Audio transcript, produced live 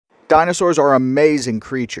Dinosaurs are amazing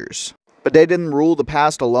creatures, but they didn't rule the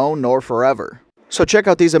past alone nor forever. So check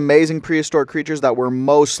out these amazing prehistoric creatures that were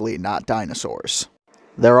mostly not dinosaurs.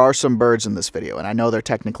 There are some birds in this video, and I know they're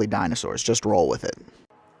technically dinosaurs, just roll with it.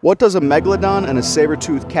 What does a megalodon and a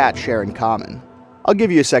saber-toothed cat share in common? I'll give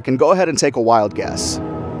you a second, go ahead and take a wild guess.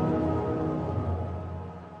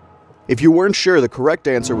 If you weren't sure, the correct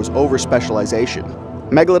answer was overspecialization.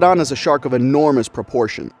 Megalodon is a shark of enormous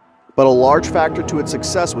proportion, but a large factor to its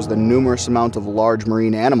success was the numerous amount of large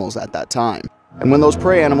marine animals at that time. And when those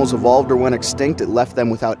prey animals evolved or went extinct, it left them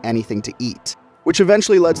without anything to eat, which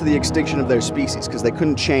eventually led to the extinction of their species because they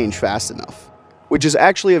couldn't change fast enough. Which is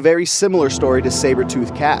actually a very similar story to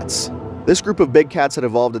saber-toothed cats. This group of big cats had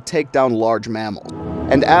evolved to take down large mammal,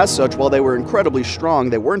 and as such, while they were incredibly strong,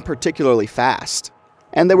 they weren't particularly fast.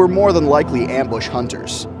 And they were more than likely ambush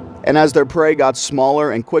hunters. And as their prey got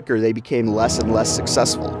smaller and quicker, they became less and less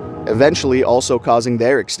successful, eventually also causing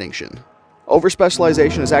their extinction.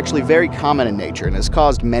 Overspecialization is actually very common in nature and has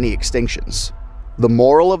caused many extinctions. The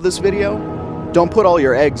moral of this video? Don't put all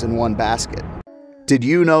your eggs in one basket. Did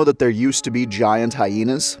you know that there used to be giant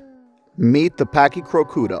hyenas? Meet the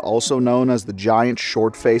Pachycrocuta, also known as the giant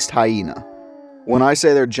short-faced hyena. When I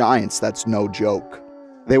say they're giants, that's no joke.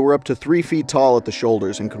 They were up to 3 feet tall at the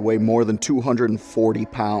shoulders and could weigh more than 240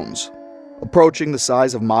 pounds, approaching the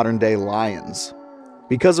size of modern-day lions.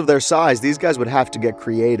 Because of their size, these guys would have to get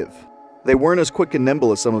creative. They weren't as quick and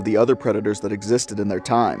nimble as some of the other predators that existed in their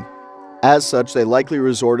time. As such, they likely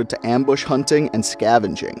resorted to ambush hunting and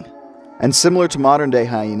scavenging. And similar to modern-day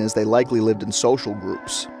hyenas, they likely lived in social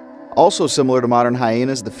groups. Also similar to modern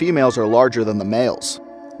hyenas, the females are larger than the males,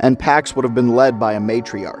 and packs would have been led by a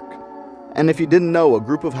matriarch. And if you didn't know, a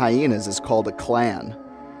group of hyenas is called a clan.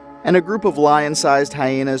 And a group of lion-sized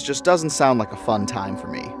hyenas just doesn't sound like a fun time for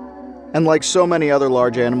me. And like so many other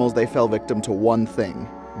large animals, they fell victim to one thing: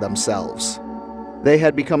 themselves. They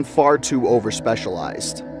had become far too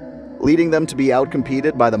overspecialized, leading them to be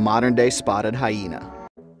outcompeted by the modern-day spotted hyena.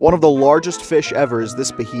 One of the largest fish ever is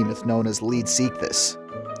this behemoth known as Leadseekthis.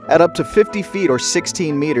 At up to 50 feet or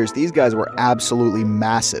 16 meters, these guys were absolutely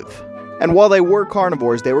massive. And while they were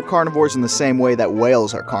carnivores in the same way that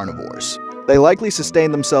whales are carnivores. They likely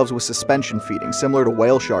sustained themselves with suspension feeding, similar to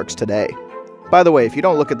whale sharks today. By the way, if you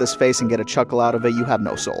don't look at this face and get a chuckle out of it, you have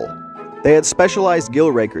no soul. They had specialized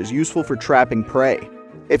gill rakers useful for trapping prey.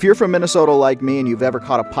 If you're from Minnesota like me and you've ever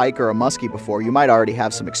caught a pike or a muskie before, you might already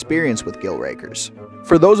have some experience with gill rakers.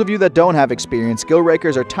 For those of you that don't have experience, gill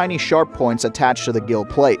rakers are tiny sharp points attached to the gill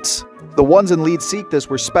plates. The ones in Leadseekthis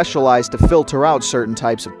were specialized to filter out certain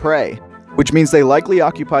types of prey, which means they likely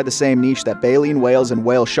occupy the same niche that baleen whales and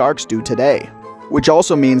whale sharks do today. Which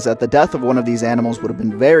also means that the death of one of these animals would have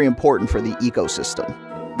been very important for the ecosystem,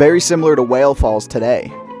 very similar to whale falls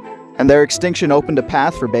today. And their extinction opened a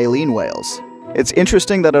path for baleen whales. It's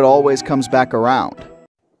interesting that it always comes back around.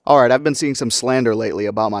 Alright, I've been seeing some slander lately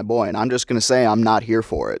about my boy, and I'm just gonna say I'm not here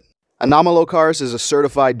for it. Anomalocaris is a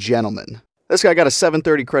certified gentleman. This guy got a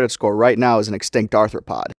 730 credit score right now as an extinct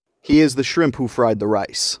arthropod. He is the shrimp who fried the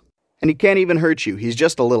rice. And he can't even hurt you, he's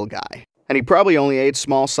just a little guy. And he probably only ate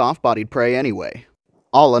small, soft-bodied prey anyway.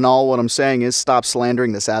 All in all, what I'm saying is stop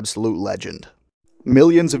slandering this absolute legend.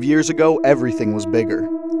 Millions of years ago, everything was bigger.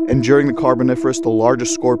 And during the Carboniferous, the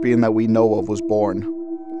largest scorpion that we know of was born.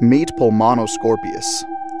 Meet Pulmonoscorpius.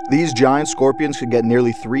 These giant scorpions could get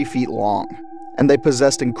nearly 3 feet long, and they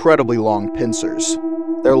possessed incredibly long pincers.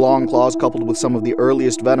 Their long claws coupled with some of the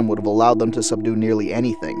earliest venom would have allowed them to subdue nearly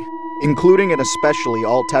anything, including and especially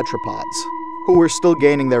all tetrapods, who were still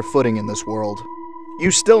gaining their footing in this world.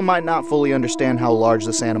 You still might not fully understand how large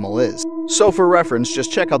this animal is, so for reference,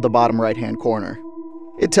 just check out the bottom right-hand corner.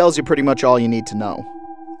 It tells you pretty much all you need to know.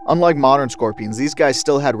 Unlike modern scorpions, these guys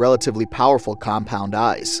still had relatively powerful compound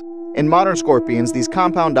eyes. In modern scorpions, these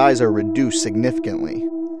compound eyes are reduced significantly,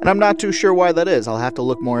 and I'm not too sure why that is. I'll have to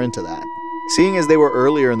look more into that. Seeing as they were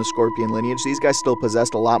earlier in the scorpion lineage, these guys still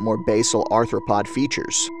possessed a lot more basal arthropod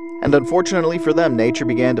features. And unfortunately for them, nature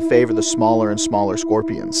began to favor the smaller and smaller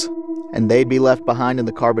scorpions, and they'd be left behind in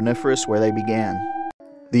the Carboniferous where they began.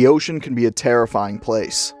 The ocean can be a terrifying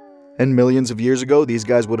place, and millions of years ago, these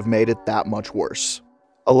guys would have made it that much worse.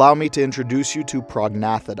 Allow me to introduce you to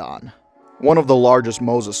Prognathodon, one of the largest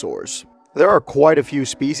mosasaurs. There are quite a few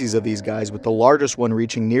species of these guys, with the largest one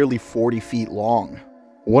reaching nearly 40 feet long.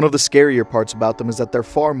 One of the scarier parts about them is that they're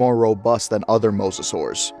far more robust than other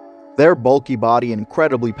mosasaurs. Their bulky body and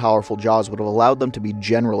incredibly powerful jaws would have allowed them to be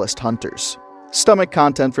generalist hunters. Stomach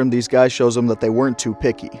content from these guys shows them that they weren't too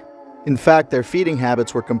picky. In fact, their feeding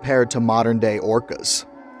habits were compared to modern-day orcas.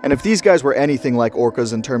 And if these guys were anything like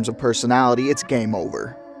orcas in terms of personality, it's game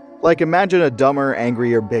over. Like imagine a dumber,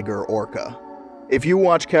 angrier, bigger orca. If you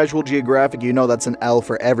watch Casual Geographic, you know that's an L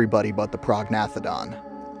for everybody but the prognathodon.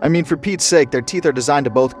 I mean, for Pete's sake, their teeth are designed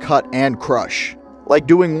to both cut and crush. Like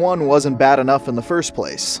doing one wasn't bad enough in the first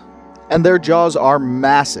place. And their jaws are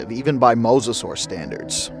massive, even by mosasaur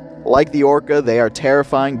standards. Like the orca, they are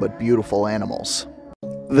terrifying but beautiful animals.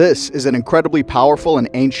 This is an incredibly powerful and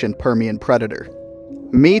ancient Permian predator.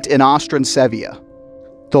 Meet an Ostroncevia,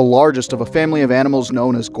 the largest of a family of animals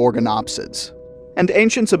known as Gorgonopsids. And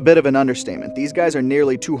ancient's a bit of an understatement. These guys are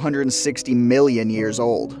nearly 260 million years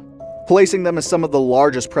old, placing them as some of the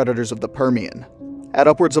largest predators of the Permian. At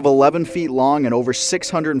upwards of 11 feet long and over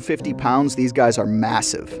 650 pounds, these guys are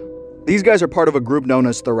massive. These guys are part of a group known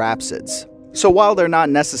as therapsids. So while they're not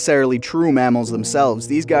necessarily true mammals themselves,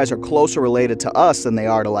 these guys are closer related to us than they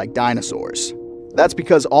are to like dinosaurs. That's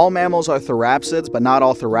because all mammals are therapsids, but not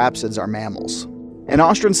all therapsids are mammals. And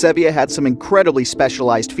Ostroncevia had some incredibly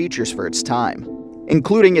specialized features for its time,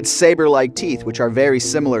 including its saber-like teeth, which are very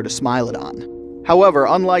similar to Smilodon. However,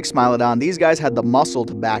 unlike Smilodon, these guys had the muscle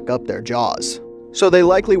to back up their jaws. So they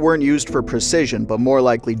likely weren't used for precision, but more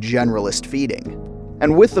likely generalist feeding.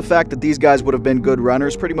 And with the fact that these guys would have been good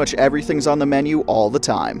runners, pretty much everything's on the menu all the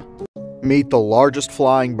time. Meet the largest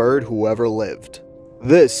flying bird who ever lived.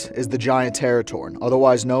 This is the giant teratorn,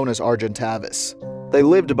 otherwise known as Argentavis. They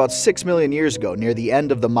lived about 6 million years ago, near the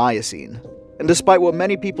end of the Miocene. And despite what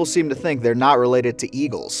many people seem to think, they're not related to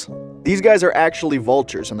eagles. These guys are actually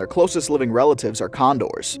vultures, and their closest living relatives are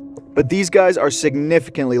condors. But these guys are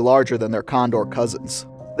significantly larger than their condor cousins.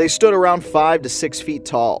 They stood around 5 to 6 feet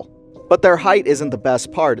tall. But their height isn't the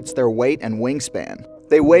best part, it's their weight and wingspan.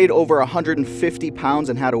 They weighed over 150 pounds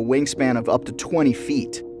and had a wingspan of up to 20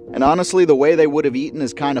 feet. And honestly, the way they would have eaten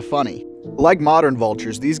is kind of funny. Like modern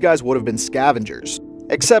vultures, these guys would have been scavengers.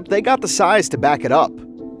 Except they got the size to back it up.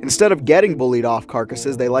 Instead of getting bullied off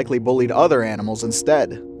carcasses, they likely bullied other animals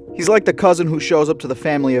instead. He's like the cousin who shows up to the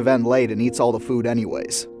family event late and eats all the food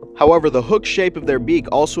anyways. However, the hook shape of their beak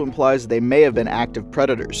also implies they may have been active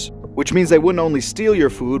predators, which means they wouldn't only steal your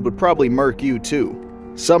food, but probably murk you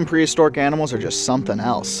too. Some prehistoric animals are just something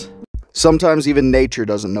else. Sometimes even nature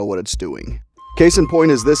doesn't know what it's doing. Case in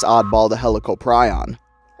point is this oddball, the helicoprion.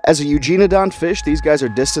 As a eugenodont fish, these guys are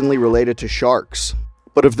distantly related to sharks.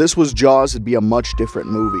 But if this was Jaws, it'd be a much different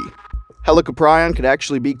movie. Helicoprion could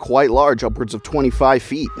actually be quite large, upwards of 25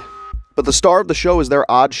 feet. But the star of the show is their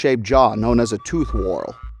odd-shaped jaw, known as a tooth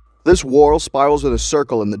whorl. This whorl spirals in a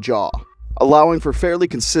circle in the jaw, allowing for fairly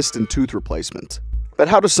consistent tooth replacement. But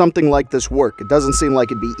how does something like this work? It doesn't seem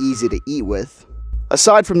like it'd be easy to eat with.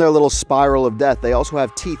 Aside from their little spiral of death, they also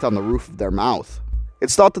have teeth on the roof of their mouth.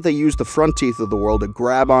 It's thought that they use the front teeth of the whorl to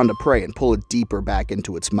grab onto prey and pull it deeper back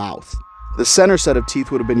into its mouth. The center set of teeth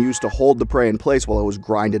would have been used to hold the prey in place while it was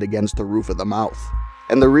grinded against the roof of the mouth.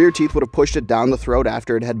 And the rear teeth would have pushed it down the throat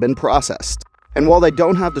after it had been processed. And while they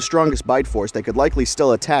don't have the strongest bite force, they could likely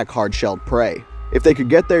still attack hard-shelled prey. If they could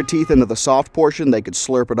get their teeth into the soft portion, they could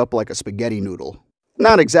slurp it up like a spaghetti noodle.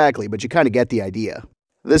 Not exactly, but you kind of get the idea.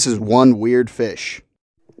 This is one weird fish.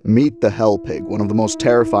 Meet the hell pig, one of the most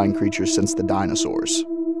terrifying creatures since the dinosaurs.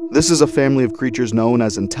 This is a family of creatures known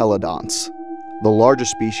as entelodonts. The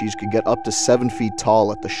largest species could get up to 7 feet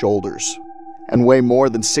tall at the shoulders, and weigh more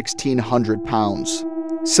than 1,600 pounds.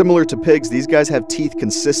 Similar to pigs, these guys have teeth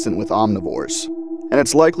consistent with omnivores, and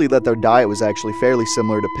it's likely that their diet was actually fairly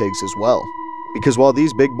similar to pigs as well, because while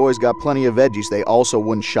these big boys got plenty of veggies, they also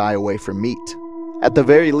wouldn't shy away from meat. At the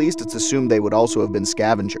very least, it's assumed they would also have been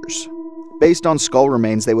scavengers. Based on skull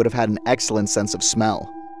remains, they would have had an excellent sense of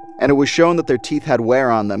smell, and it was shown that their teeth had wear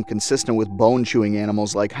on them consistent with bone-chewing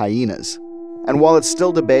animals like hyenas. And while it's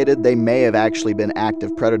still debated, they may have actually been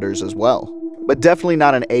active predators as well, but definitely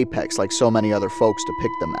not an apex like so many other folks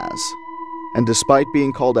depict them as. And despite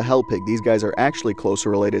being called a hell pig, these guys are actually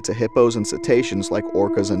closer related to hippos and cetaceans like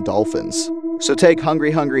orcas and dolphins. So take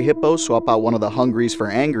hungry hippos, swap out one of the hungries for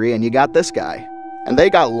angry, and you got this guy. And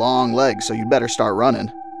they got long legs, so you'd better start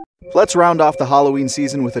running. Let's round off the Halloween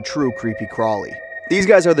season with a true creepy crawly. These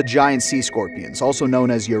guys are the giant sea scorpions, also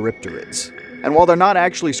known as eurypterids. And while they're not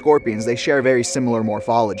actually scorpions, they share very similar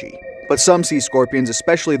morphology. But some sea scorpions,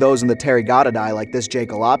 especially those in the Pterygotidae like this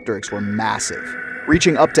Jacalopteryx, were massive,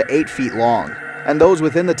 reaching up to 8 feet long. And those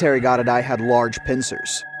within the Pterygotidae had large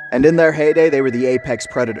pincers. And in their heyday, they were the apex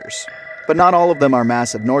predators. But not all of them are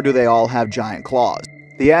massive, nor do they all have giant claws.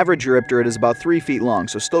 The average eurypterid is about 3 feet long,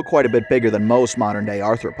 so still quite a bit bigger than most modern-day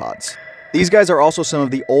arthropods. These guys are also some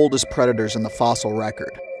of the oldest predators in the fossil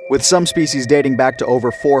record, with some species dating back to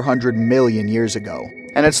over 400 million years ago.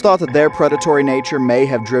 And it's thought that their predatory nature may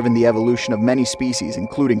have driven the evolution of many species,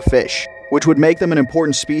 including fish. which would make them an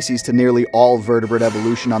important species to nearly all vertebrate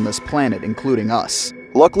evolution on this planet, including us.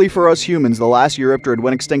 Luckily for us humans, the last Eurypterid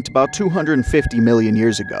went extinct about 250 million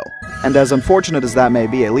years ago. And as unfortunate as that may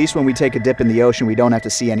be, at least when we take a dip in the ocean, we don't have to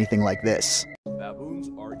see anything like this. Baboons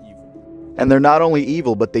are evil. And they're not only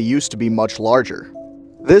evil, but they used to be much larger.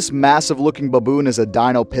 This massive-looking baboon is a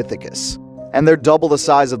Dinopithecus, and they're double the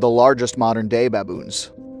size of the largest modern-day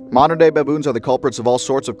baboons. Modern-day baboons are the culprits of all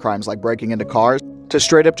sorts of crimes, like breaking into cars, to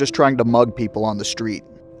straight up just trying to mug people on the street.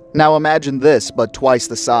 Now imagine this, but twice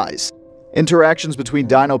the size. Interactions between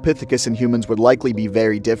Dinopithecus and humans would likely be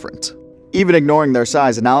very different. Even ignoring their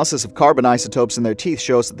size, analysis of carbon isotopes in their teeth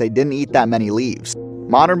shows that they didn't eat that many leaves.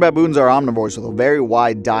 Modern baboons are omnivores with a very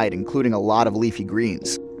wide diet, including a lot of leafy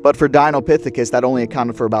greens. But for Dinopithecus, that only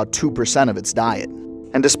accounted for about 2% of its diet.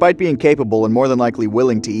 And despite being capable and more than likely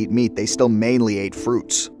willing to eat meat, they still mainly ate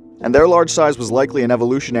fruits. And their large size was likely an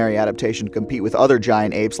evolutionary adaptation to compete with other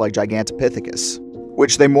giant apes like Gigantopithecus,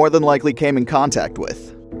 which they more than likely came in contact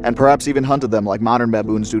with, and perhaps even hunted them like modern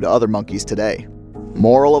baboons do to other monkeys today.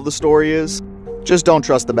 Moral of the story is, just don't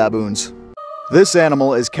trust the baboons. This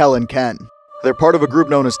animal is Kelenken. They're part of a group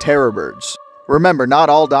known as terror birds. Remember, not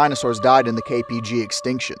all dinosaurs died in the KPG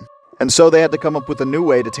extinction, and so they had to come up with a new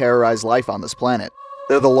way to terrorize life on this planet.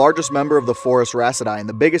 They're the largest member of the Forest Racidae, and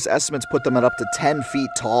the biggest estimates put them at up to 10 feet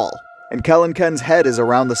tall. And Kelenken's head is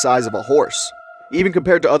around the size of a horse. Even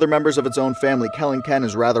compared to other members of its own family, Kelenken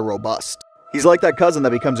is rather robust. He's like that cousin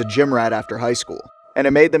that becomes a gym rat after high school, and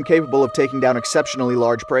it made them capable of taking down exceptionally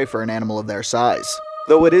large prey for an animal of their size.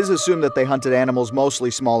 Though it is assumed that they hunted animals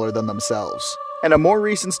mostly smaller than themselves. And a more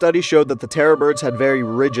recent study showed that the terror birds had very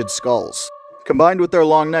rigid skulls. Combined with their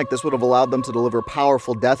long neck, this would have allowed them to deliver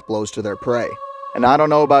powerful death blows to their prey. And I don't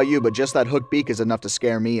know about you, but just that hooked beak is enough to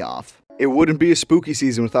scare me off. It wouldn't be a spooky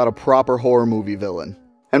season without a proper horror movie villain.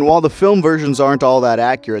 And while the film versions aren't all that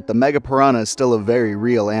accurate, the mega piranha is still a very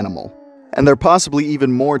real animal. And they're possibly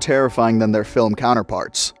even more terrifying than their film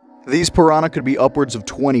counterparts. These piranha could be upwards of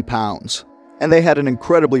 20 pounds. And they had an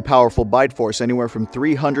incredibly powerful bite force, anywhere from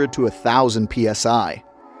 300 to 1,000 psi.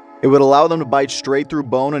 It would allow them to bite straight through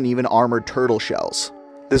bone and even armored turtle shells.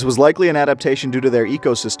 This was likely an adaptation due to their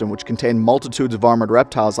ecosystem, which contained multitudes of armored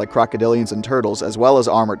reptiles like crocodilians and turtles, as well as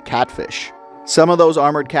armored catfish. Some of those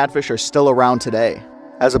armored catfish are still around today.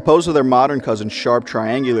 As opposed to their modern cousins' sharp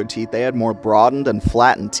triangular teeth, they had more broadened and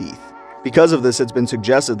flattened teeth. Because of this, it's been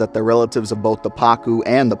suggested that they're relatives of both the pacu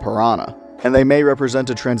and the piranha, and they may represent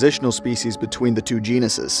a transitional species between the two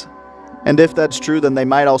genuses. And if that's true, then they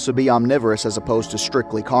might also be omnivorous as opposed to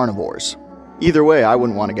strictly carnivores. Either way, I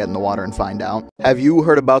wouldn't want to get in the water and find out. Have you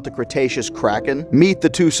heard about the Cretaceous kraken? Meet the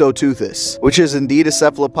Tusoteuthis, which is indeed a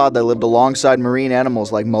cephalopod that lived alongside marine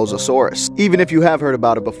animals like Mosasaurus. Even if you have heard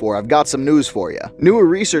about it before, I've got some news for you. Newer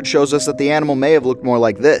research shows us that the animal may have looked more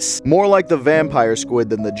like this. More like the vampire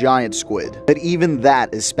squid than the giant squid. But even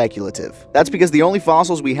that is speculative. That's because the only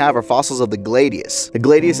fossils we have are fossils of the gladius. The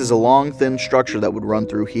gladius is a long, thin structure that would run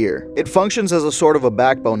through here. It functions as a sort of a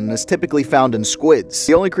backbone and is typically found in squids.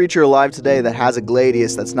 The only creature alive today that has a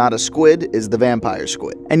gladius that's not a squid is the vampire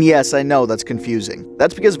squid. And yes, I know that's confusing.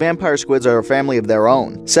 That's because vampire squids are a family of their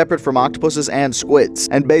own, separate from octopuses and squids.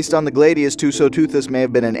 And based on the gladius, Tusoteuthis may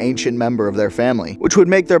have been an ancient member of their family, which would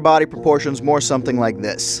make their body proportions more something like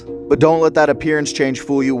this. But don't let that appearance change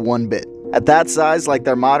fool you one bit. At that size, like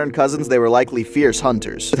their modern cousins, they were likely fierce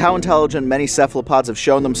hunters. With how intelligent many cephalopods have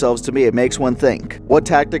shown themselves to be, it makes one think, what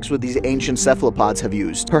tactics would these ancient cephalopods have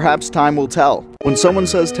used? Perhaps time will tell. When someone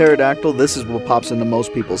says pterodactyl, this is what pops into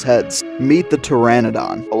most people's heads. Meet the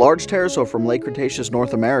pteranodon, a large pterosaur from late Cretaceous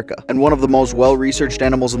North America, and one of the most well-researched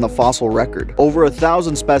animals in the fossil record. Over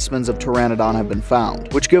 1,000 specimens of pteranodon have been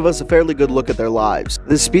found, which give us a fairly good look at their lives.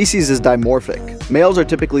 This species is dimorphic. Males are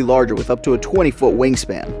typically larger, with up to a 20-foot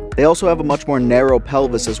wingspan. They also have a much more narrow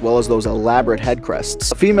pelvis as well as those elaborate head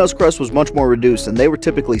crests. A female's crest was much more reduced and they were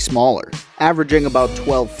typically smaller, averaging about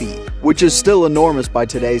 12 feet, which is still enormous by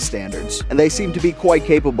today's standards, and they seem to be quite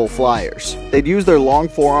capable flyers. They'd use their long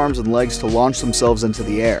forearms and legs to launch themselves into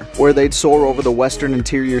the air, where they'd soar over the Western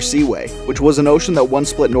Interior Seaway, which was an ocean that once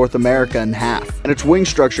split North America in half, and its wing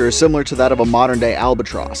structure is similar to that of a modern-day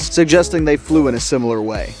albatross, suggesting they flew in a similar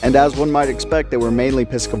way. And as one might expect, they were mainly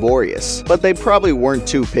piscivorous, but they probably weren't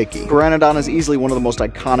too picky. Pteranodon is easily one of the most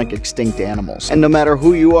iconic extinct animals, and no matter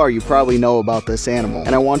who you are, you probably know about this animal.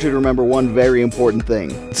 And I want you to remember one very important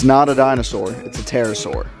thing. It's not a dinosaur, it's a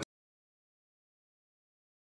pterosaur.